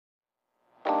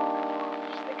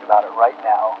think about it right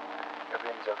now,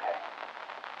 everything's okay.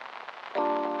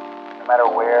 No matter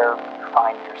where you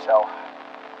find yourself,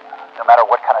 no matter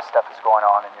what kind of stuff is going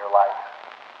on in your life,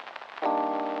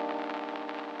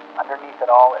 underneath it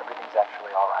all, everything's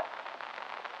actually alright.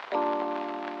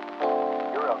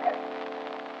 You're okay.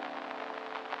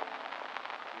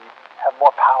 You have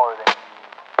more power than you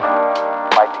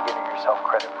might be giving yourself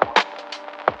credit for.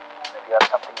 And if you have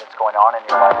something that's going on in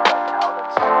your life right now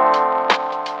that's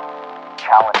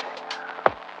challenging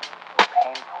or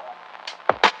painful,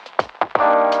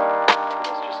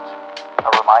 it's just a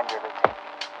reminder to take a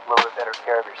little bit better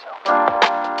care of yourself.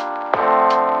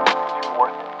 Because you're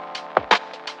worth it.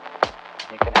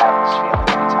 You can have this feeling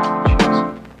anytime you choose.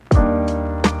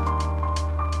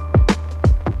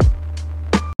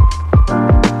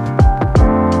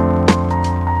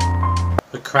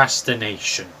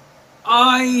 Procrastination.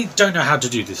 I don't know how to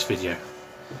do this video.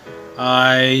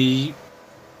 I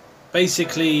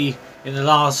basically, in the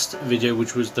last video,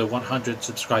 which was the 100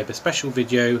 subscriber special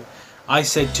video, I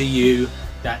said to you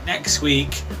that next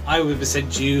week I will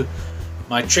present you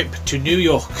my trip to New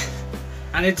York.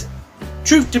 And it's,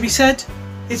 truth to be said,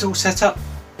 it's all set up.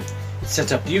 It's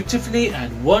set up beautifully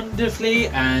and wonderfully,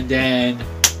 and then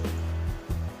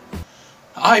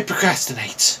I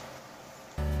procrastinate.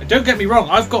 And don't get me wrong,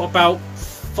 I've got about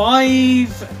five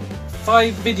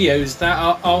videos that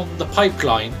are on the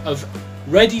pipeline of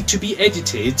ready to be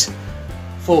edited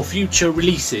for future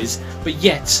releases, but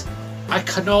yet I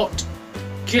cannot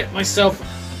get myself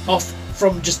off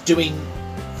from just doing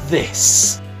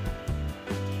this.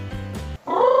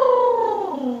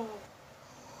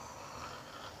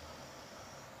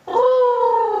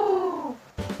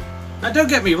 And don't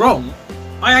get me wrong,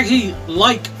 I actually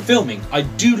like filming. I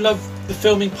do love the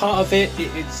filming part of it.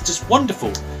 It's just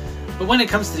wonderful. But when it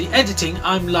comes to the editing,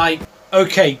 I'm like,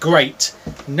 okay, great.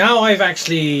 Now I've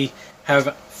actually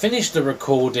have finished the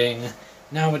recording.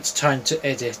 Now it's time to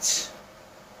edit.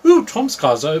 Ooh, Tom's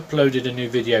Cars uploaded a new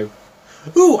video.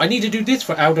 Ooh, I need to do this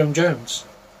for Aldo Jones.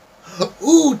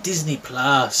 Ooh, Disney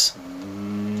Plus.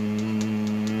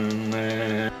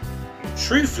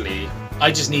 Truthfully,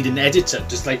 I just need an editor,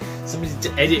 just like somebody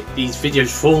to edit these videos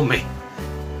for me.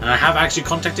 And I have actually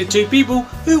contacted 2 people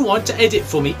who want to edit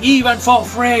for me, even for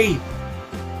free.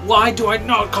 Why do I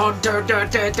not contact? I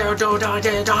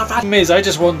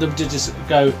just want them to just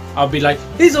go, I'll be like,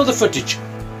 here's all the footage.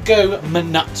 Go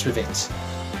nuts with it.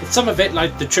 But some of it,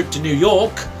 like the trip to New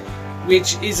York,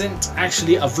 which isn't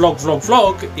actually a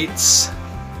vlog.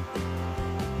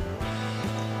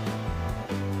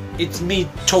 It's me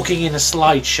talking in a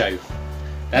slideshow.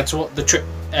 That's what the trip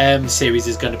series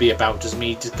is going to be about, just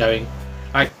me just going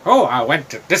like, oh, I went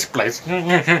to this place.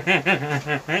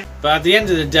 But at the end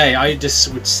of the day, I just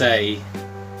would say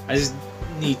I just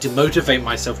need to motivate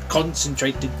myself,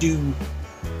 concentrate to do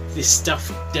this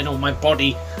stuff, then all my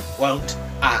body won't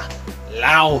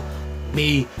allow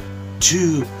me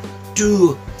to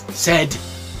do said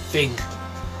thing.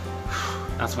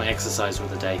 That's my exercise for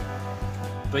the day.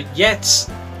 But yet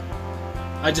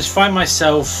I just find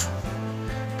myself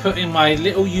putting my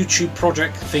little YouTube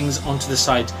project things onto the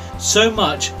side so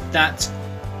much that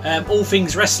All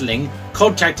Things Wrestling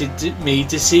contacted me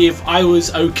to see if I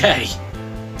was okay.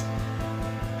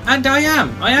 And I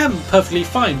am perfectly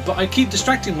fine, but I keep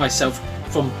distracting myself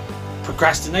from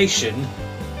procrastination.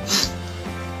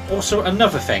 Also,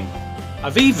 another thing,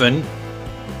 I've even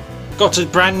got a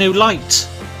brand new light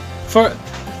for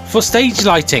stage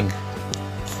lighting.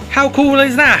 How cool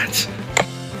is that?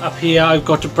 Up here I've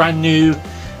got a brand new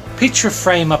picture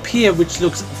frame up here which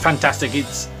looks fantastic.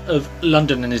 It's of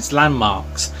London and its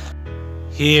landmarks.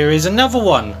 Here is another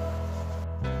one.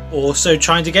 Also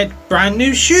trying to get brand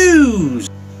new shoes,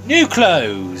 new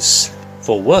clothes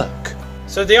for work.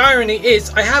 So the irony is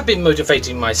I have been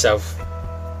motivating myself,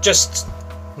 just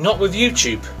not with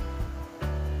YouTube.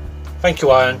 Thank you,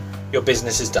 Iron. Your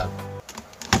business is done.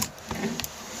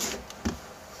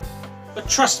 But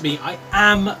trust me, I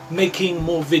am making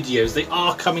more videos. They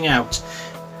are coming out.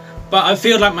 But I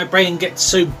feel like my brain gets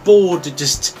so bored of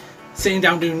just sitting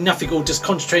down doing nothing or just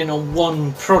concentrating on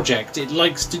one project. It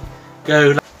likes to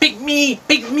go like, pick me,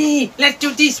 let's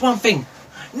do this one thing.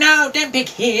 No, don't pick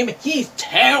him, he's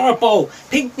terrible.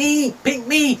 Pick me,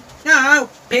 no,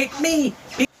 pick me.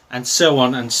 And so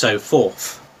on and so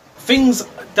forth. Things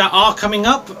that are coming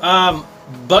up,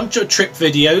 bunch of trip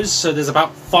videos, so there's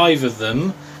about 5 of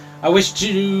them. I wish to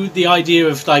do the idea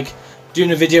of like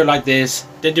doing a video like this,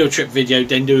 then do a trip video,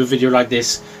 then do a video like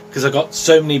this, because I got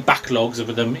so many backlogs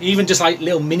of them, even just like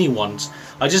little mini ones.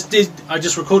 I just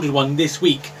recorded one this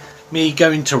week, me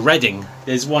going to Reading.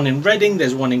 There's one in Reading,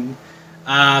 there's one in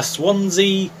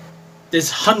Swansea, there's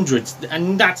hundreds,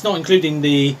 and that's not including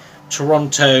the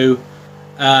Toronto,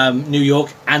 New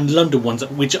York and London ones,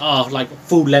 which are like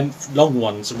full length long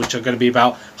ones, which are going to be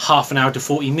about half an hour to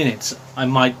 40 minutes. I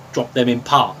might drop them in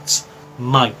parts.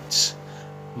 Might.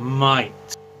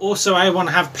 Also, I want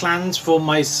to have plans for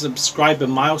my subscriber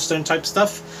milestone type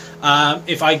stuff.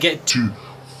 If I get to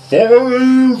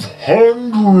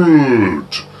 500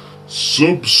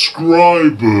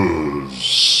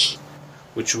 subscribers,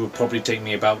 which will probably take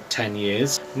me about 10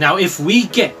 years. Now, if we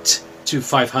get to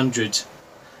 500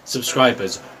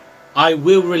 subscribers, I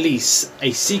will release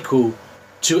a sequel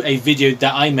to a video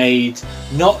that I made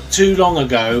not too long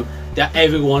ago that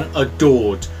everyone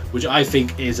adored, which I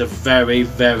think is a very,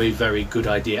 very, very good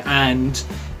idea, and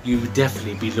you would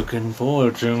definitely be looking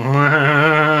forward to.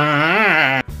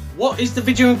 What is the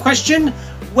video in question?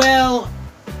 Well,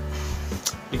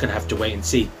 you're gonna have to wait and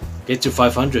see. Get to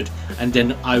 500 and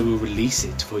then I will release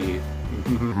it for you.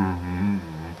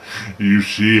 You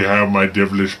see how my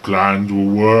devilish plans will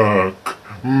work.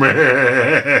 But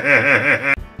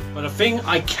the thing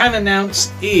I can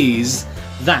announce is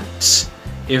that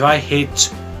if I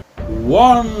hit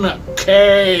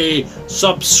 1K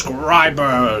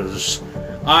subscribers,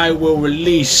 I will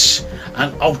release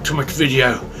an ultimate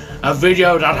video. A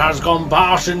video that has gone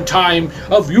past in time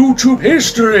of YouTube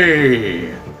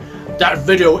history. That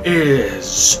video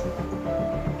is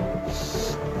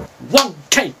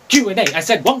 1K Q&A. I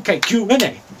said 1K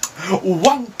Q&A.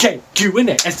 1K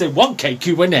Q&A. I said 1K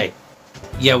Q&A.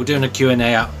 Yeah, we're doing a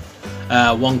Q&A at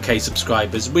 1K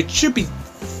subscribers, which should be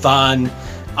fun.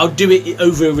 I'll do it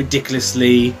over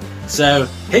ridiculously. So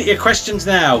hit your questions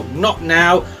now. Not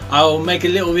now. I'll make a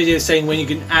little video saying when you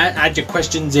can add your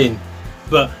questions in.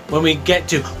 But when we get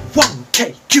to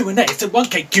 1K Q&A, it's a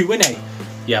 1K Q&A.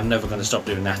 Yeah, I'm never going to stop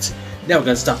doing that. Never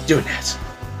going to stop doing that.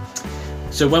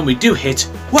 So when we do hit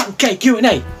 1K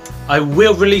Q&A, I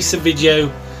will release a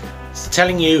video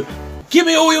telling you, give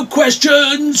me all your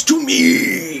questions to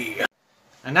me.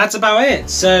 And that's about it.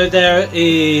 So there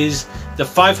is the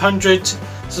 500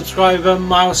 subscriber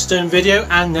milestone video,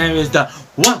 and there is the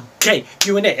 1K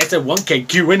Q&A. It's a 1K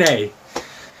Q&A.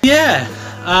 Yeah,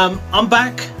 I'm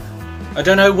back. I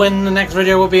don't know when the next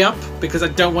video will be up because I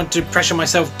don't want to pressure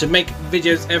myself to make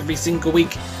videos every single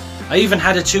week. I even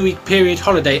had a 2-week period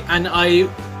holiday, and I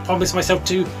promised myself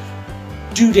to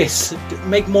do this,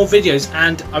 make more videos,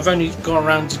 and I've only gone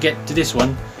around to get to this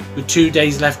one with 2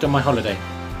 days left on my holiday.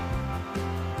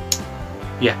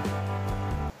 Yeah.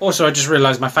 Also, I just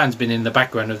realised my fan's been in the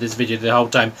background of this video the whole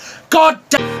time. God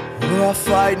damn! We're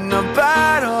fighting a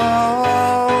battle.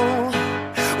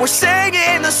 We're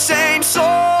singing the same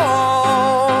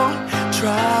song,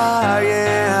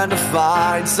 trying to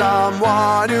find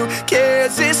someone who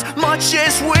cares as much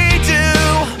as we do.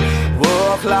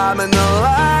 We're climbing the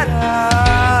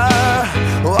ladder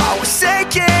while we're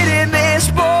sinking in this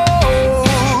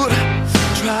boat,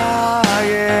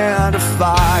 trying to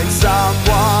find someone